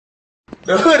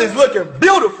The hood is looking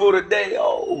beautiful today.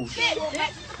 Oh, shit.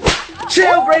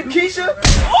 Chill, Grape Keisha.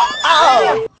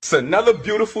 Oh, it's another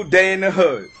beautiful day in the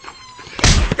hood.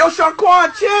 Yo,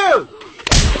 Shaquan, chill.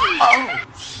 Oh,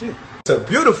 shit. It's a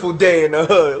beautiful day in the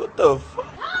hood. What the fuck?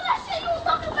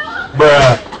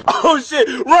 Bruh. Oh, shit.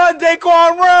 Run,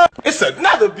 Daquan, run. It's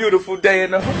another beautiful day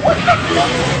in the hood. What the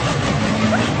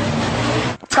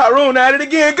fuck? Tyrone at it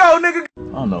again. Go, nigga. I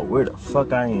don't know where the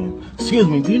fuck I am. Excuse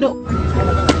me, do you know?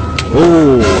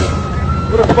 Oh.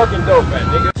 What a fucking dope at,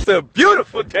 nigga. It's a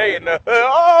beautiful day in the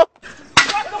hood.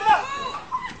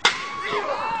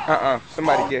 Oh.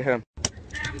 Somebody get him.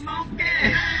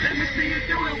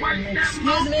 Excuse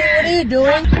me, what are you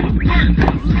doing?